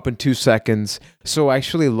 you're up in 2 seconds. So I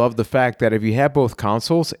actually love the fact that if you have both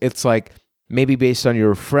consoles, it's like maybe based on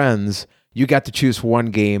your friends, you got to choose one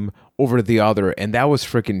game over the other, and that was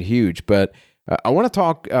freaking huge. But I want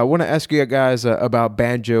to ask you guys about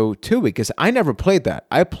Banjo-Tooie, because I never played that.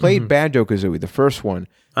 I played Banjo-Kazooie, the first one,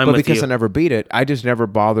 but because I never beat it, I just never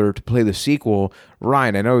bothered to play the sequel.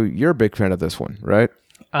 Ryan, I know you're a big fan of this one, right?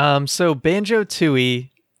 So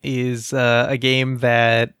Banjo-Tooie is a game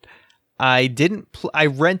that I I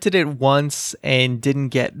rented it once and didn't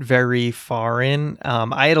get very far in.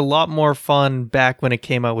 I had a lot more fun back when it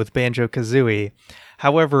came out with Banjo-Kazooie.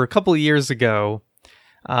 However, a couple of years ago,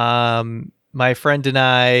 my friend and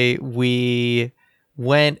I, we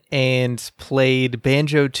went and played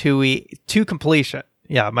Banjo-Tooie to completion.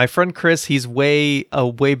 Yeah, my friend Chris, he's a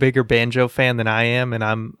way bigger Banjo fan than I am, and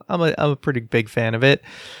I'm a pretty big fan of it.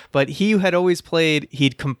 But he had always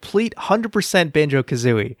he'd complete 100%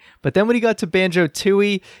 Banjo-Kazooie. But then when he got to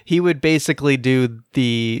Banjo-Tooie, he would basically do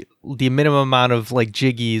the minimum amount of like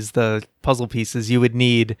jiggies, the puzzle pieces you would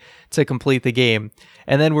need to complete the game.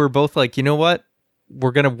 And then we're both like, you know what?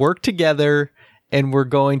 We're going to work together and we're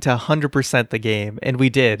going to 100% the game. And we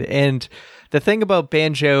did. And the thing about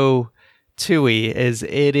Banjo-Tooie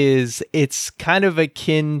is it's kind of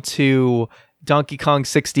akin to Donkey Kong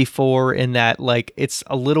 64 in that like it's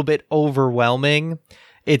a little bit overwhelming.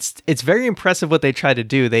 It's very impressive what they tried to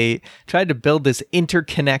do. They tried to build this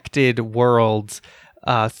interconnected world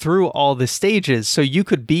through all the stages, so you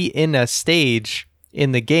could be in a stage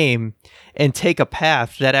in the game and take a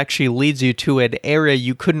path that actually leads you to an area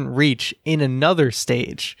you couldn't reach in another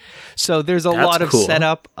stage. So there's a lot of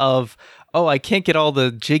setup of, oh, I can't get all the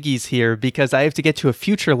jiggies here because I have to get to a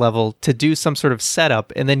future level to do some sort of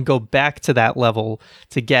setup and then go back to that level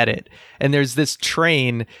to get it. And there's this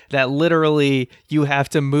train that literally you have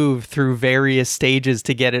to move through various stages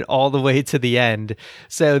to get it all the way to the end.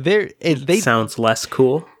 So they sounds less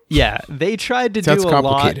cool. Yeah, they tried to Sounds do a lot.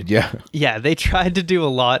 complicated, yeah. Yeah, they tried to do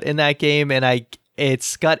a lot in that game, and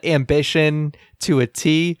it's got ambition to a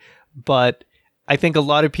T, but I think a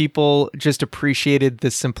lot of people just appreciated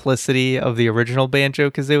the simplicity of the original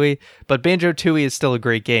Banjo-Kazooie, but Banjo-Tooie is still a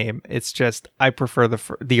great game. It's just I prefer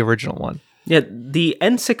the original one. Yeah, the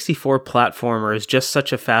N64 platformer is just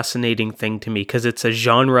such a fascinating thing to me because it's a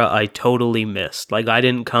genre I totally missed. Like, I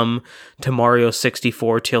didn't come to Mario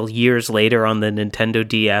 64 till years later on the Nintendo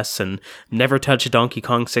DS and never touched Donkey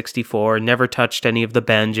Kong 64, never touched any of the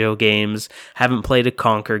Banjo games, haven't played a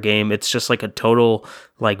Conker game. It's just like a total,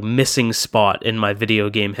 like, missing spot in my video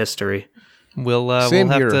game history. We'll have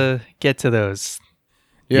to get to those.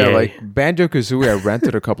 Yeah, Yay. like Banjo-Kazooie I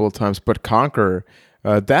rented a couple of times, but Conker...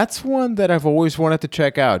 that's one that I've always wanted to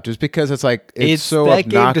check out, just because it's like it's so that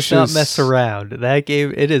obnoxious. Game does not mess around. That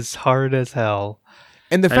game, it is hard as hell.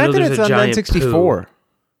 And the fact that there's it's a on giant N64.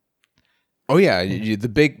 Oh yeah, the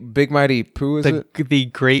big mighty Pooh is it? The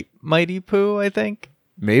Great Mighty Pooh, I think.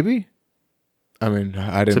 Maybe. I mean,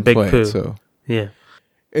 I It's a didn't big play poo. it, so Yeah.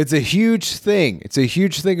 it's a huge thing. It's a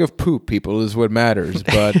huge thing of poop. People is what matters.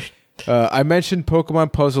 But I mentioned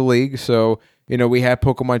Pokemon Puzzle League, so. We had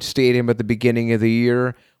Pokemon Stadium at the beginning of the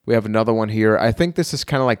year. We have another one here. I think this is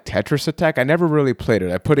kind of like Tetris Attack. I never really played it.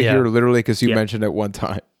 I put it here literally because you mentioned it one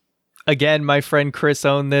time. Again, my friend Chris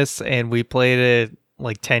owned this, and we played it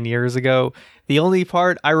like 10 years ago. The only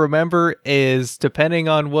part I remember is depending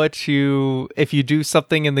on if you do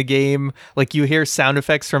something in the game, like you hear sound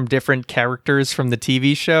effects from different characters from the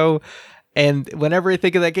TV show. And whenever I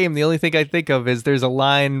think of that game, the only thing I think of is there's a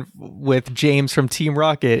line with James from Team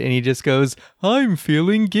Rocket, and he just goes, "I'm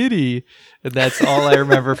feeling giddy." And that's all I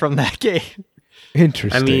remember from that game.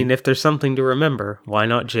 Interesting. I mean, if there's something to remember, why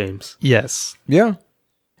not James? Yes. Yeah.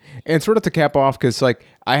 And sort of to cap off, because like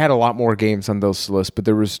I had a lot more games on those lists, but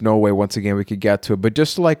there was no way once again we could get to it. But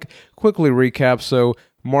just to like quickly recap, so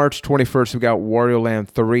March 21st, we got Wario Land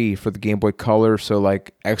 3 for the Game Boy Color. So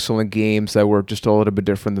like excellent games that were just a little bit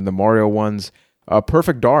different than the Mario ones.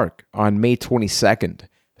 Perfect Dark on May 22nd.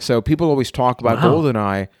 So people always talk about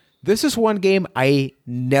GoldenEye. This is one game I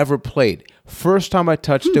never played. First time I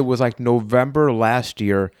touched it was like November last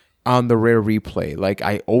year on the Rare Replay. Like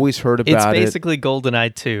I always heard about it. It's basically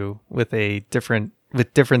GoldenEye 2 with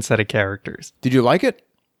different set of characters. Did you like it?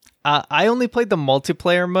 I only played the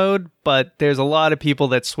multiplayer mode, but there's a lot of people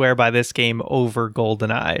that swear by this game over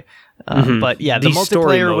GoldenEye. But yeah, the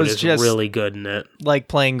story multiplayer mode was is just really good in it. like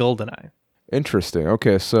playing GoldenEye. Interesting.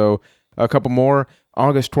 Okay, so a couple more.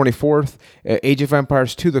 August 24th, Age of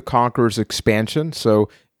Empires 2, The Conqueror's expansion. So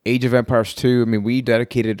Age of Empires 2, I mean, we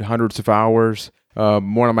dedicated hundreds of hours.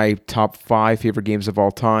 One of my top 5 favorite games of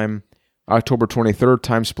all time. October 23rd,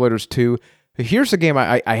 Time Splitters 2. Here's a game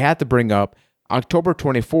I had to bring up. October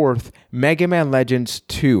 24th, Mega Man Legends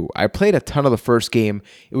 2. I played a ton of the first game.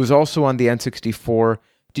 It was also on the N64.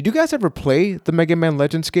 Did you guys ever play the Mega Man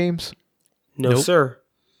Legends games? No, Nope. sir.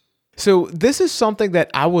 So this is something that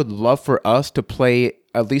I would love for us to play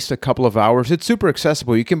at least a couple of hours. It's super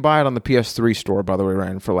accessible. You can buy it on the PS3 store, by the way,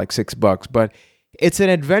 Ryan, for like $6. But it's an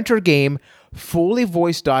adventure game, fully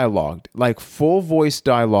voice dialogued, like full voice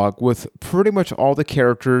dialogue with pretty much all the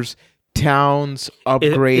characters, towns,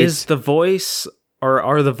 upgrades. Is the voice, or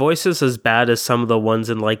are the voices as bad as some of the ones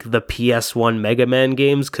in like the PS1 Mega Man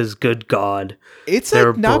games? Because good God,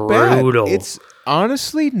 They're like not brutal. bad. It's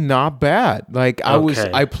honestly not bad. Like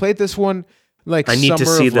I played this one like I need to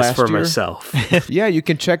summer see of this last for year. myself. Yeah, you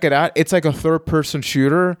can check it out. It's like a third-person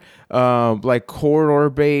shooter, like corridor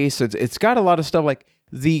based. It's got a lot of stuff. Like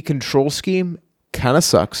the control scheme kind of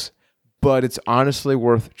sucks, but it's honestly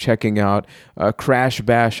worth checking out. Crash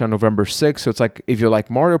Bash on November 6th. So it's like if you like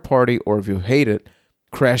Mario Party or if you hate it,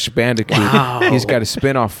 Crash Bandicoot. Wow. He's got a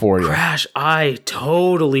spin-off for you. Crash, I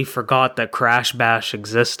totally forgot that Crash Bash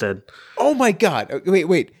existed. Oh my God.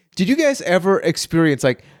 Wait. Did you guys ever experience,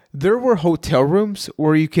 like, there were hotel rooms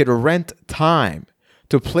where you could rent time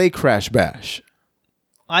to play Crash Bash?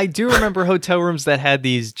 I do remember hotel rooms that had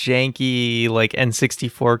these janky like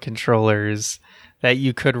N64 controllers that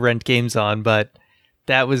you could rent games on, but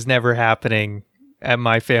that was never happening at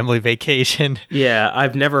my family vacation. Yeah,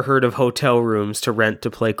 I've never heard of hotel rooms to rent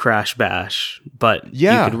to play Crash Bash, but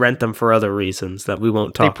Yeah. you could rent them for other reasons that we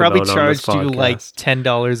won't They talk probably about on this charged you podcast. like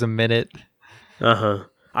 $10 a minute. Uh-huh.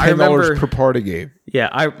 I remember per party game. Yeah,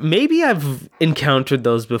 I've encountered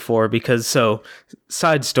those before because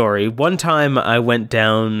side story. One time I went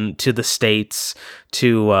down to the States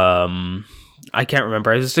to I can't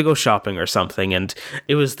remember. I was to go shopping or something, and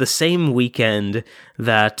it was the same weekend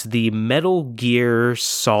that the Metal Gear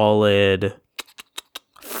Solid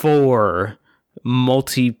 4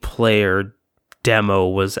 multiplayer demo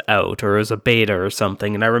was out, or it was a beta or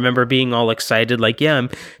something, and I remember being all excited, like, yeah, I'm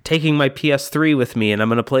taking my PS3 with me and I'm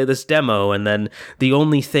going to play this demo, and then the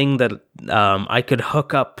only thing that I could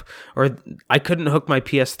hook up, or I couldn't hook my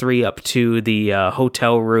PS3 up to the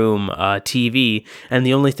hotel room TV, and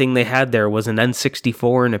the only thing they had there was an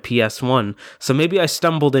N64 and a PS1, so maybe I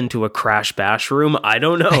stumbled into a Crash Bash room, I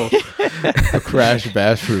don't know. A Crash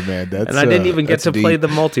Bash room, man. That's, and I didn't even get to play the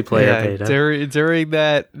multiplayer beta. During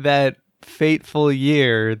that fateful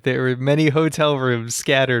year, there were many hotel rooms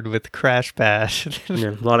scattered with Crash Bash. Yeah,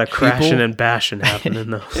 a lot of crashing and bashing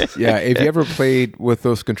happening though. Yeah, if you ever played with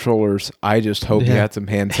those controllers, I just hope you had some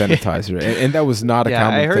hand sanitizer, and that was not a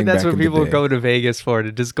common thing. I heard that's back what in people the day. go to Vegas for,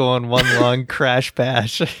 to just go on one long Crash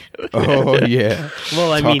Bash. Oh yeah.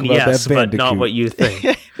 Well, I Talk mean, about yes, that but not Bandicoot. what you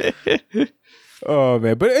think. Oh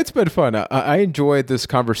man, but it's been fun. I enjoyed this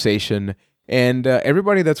conversation, and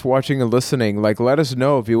everybody that's watching and listening, like, let us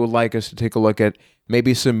know if you would like us to take a look at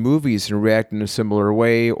maybe some movies and react in a similar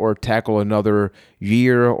way, or tackle another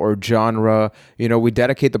year or genre. You know, we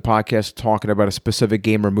dedicate the podcast to talking about a specific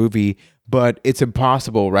game or movie, but it's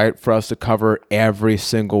impossible, right, for us to cover every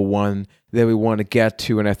single one that we want to get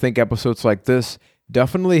to. And I think episodes like this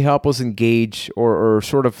definitely help us engage or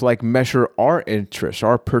sort of like measure our interest,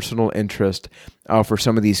 our personal interest for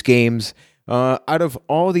some of these games. Out of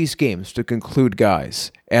all these games, to conclude,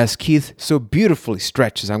 guys, as Keith so beautifully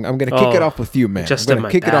stretches, I'm going to kick it off with you, man. Just I'm in going my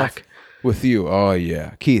to kick it back. off with you. Oh,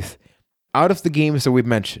 yeah. Keith, out of the games that we've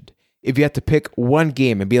mentioned, if you had to pick one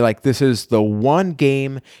game and be like, this is the one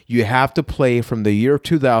game you have to play from the year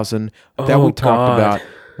 2000 that we talked about,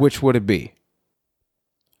 which would it be?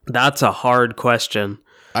 That's a hard question.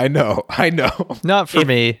 I know. Not for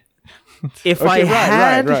me. If Okay, I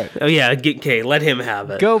had, right. oh yeah, okay, let him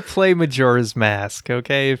have it. Go play Majora's Mask,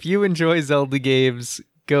 okay? If you enjoy Zelda games,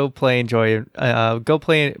 go play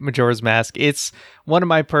Majora's Mask. It's one of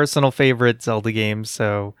my personal favorite Zelda games,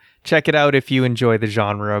 so check it out if you enjoy the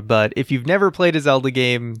genre. But if you've never played a Zelda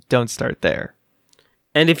game, don't start there.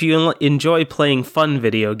 And if you enjoy playing fun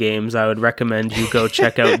video games, I would recommend you go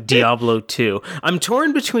check out Diablo 2. I'm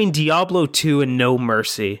torn between Diablo 2 and No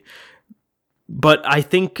Mercy, but I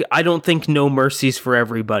don't think No Mercy's for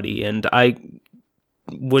everybody, and I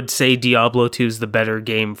would say Diablo 2 is the better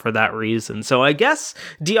game for that reason. So I guess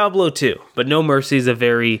Diablo 2, but No Mercy is a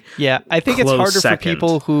very I think it's close harder second. for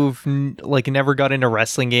people who've never got into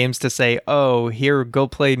wrestling games to say, "Oh, here, go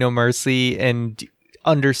play No Mercy," and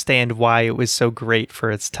understand why it was so great for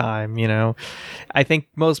its time. You know, I think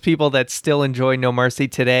most people that still enjoy No Mercy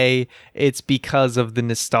today, it's because of the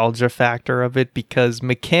nostalgia factor of it, because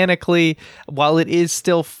mechanically, while it is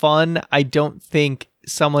still fun, I don't think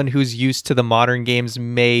someone who's used to the modern games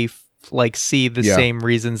may see the same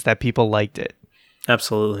reasons that people liked it.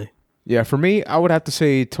 Absolutely. Yeah, for me, I would have to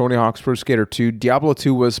say Tony Hawk's Pro Skater 2. Diablo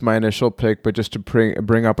 2 was my initial pick, but just to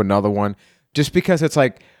bring up another one, just because it's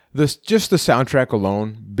like, just the soundtrack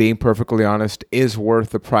alone, being perfectly honest, is worth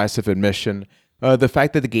the price of admission. The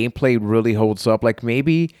fact that the gameplay really holds up, like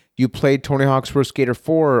maybe you played Tony Hawk's Pro Skater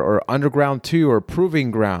 4 or Underground 2 or Proving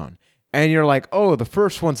Ground, and you're like, oh, the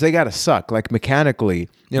first ones, they gotta suck, like mechanically.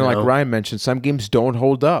 You know, like Ryan mentioned, some games don't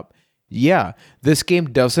hold up. Yeah, this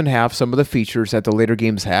game doesn't have some of the features that the later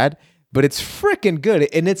games had, but it's freaking good.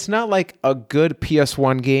 And it's not like a good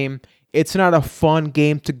PS1 game. It's not a fun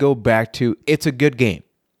game to go back to. It's a good game,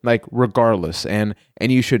 like regardless. And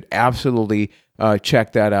you should absolutely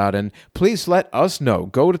check that out. And please let us know.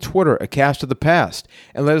 Go to Twitter, A Cast of the Past,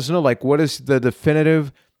 and let us know, like, what is the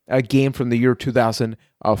definitive game from the year 2000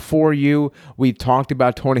 for you. We talked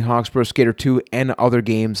about Tony Hawk's Pro Skater 2 and other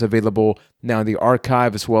games available now in the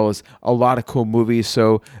archive, as well as a lot of cool movies.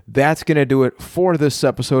 So that's going to do it for this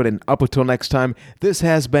episode. And up until next time, this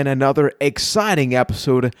has been another exciting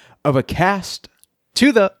episode of A Cast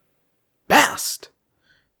To the Past.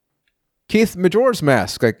 Keith, Majora's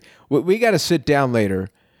Mask, like, we got to sit down later,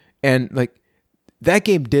 and like, that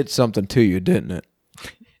game did something to you, didn't it?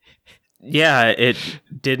 Yeah, it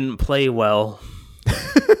didn't play well.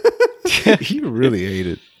 You really hate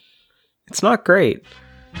it. It's not great.